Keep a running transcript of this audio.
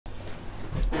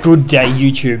Good day,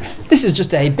 YouTube. This is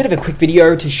just a bit of a quick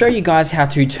video to show you guys how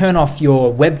to turn off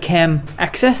your webcam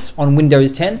access on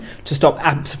Windows 10 to stop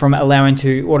apps from allowing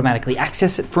to automatically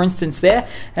access it, for instance, there.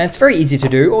 And it's very easy to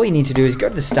do. All you need to do is go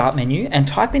to the Start menu and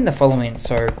type in the following.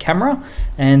 So camera,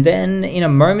 and then in a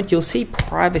moment you'll see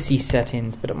privacy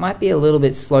settings, but it might be a little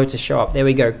bit slow to show up. There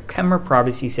we go, camera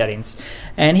privacy settings.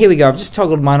 And here we go. I've just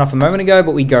toggled mine off a moment ago,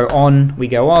 but we go on, we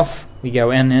go off, we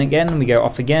go in again, we go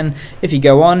off again. If you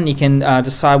go on, you can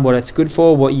decide what it's good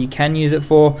for, what you can use it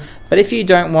for. But if you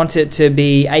don't want it to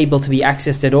be able to be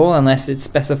accessed at all, unless it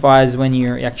specifies when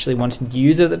you're actually wanting to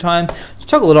use it at the time, just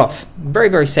toggle it off. Very,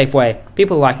 very safe way.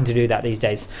 People are liking to do that these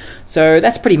days. So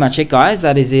that's pretty much it, guys.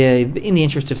 That is in the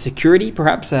interest of security,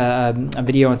 perhaps a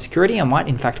video on security. I might,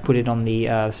 in fact, put it on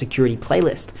the security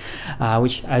playlist,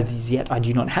 which as yet I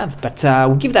do not have. But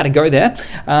we'll give that a go there.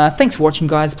 Thanks for watching,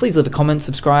 guys. Please leave a comment,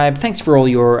 subscribe. Thanks for all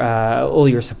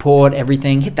your support,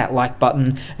 everything. Hit that like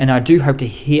button, and I do hope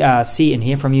to see and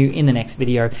hear from you in the next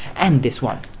video and this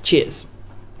one. Cheers.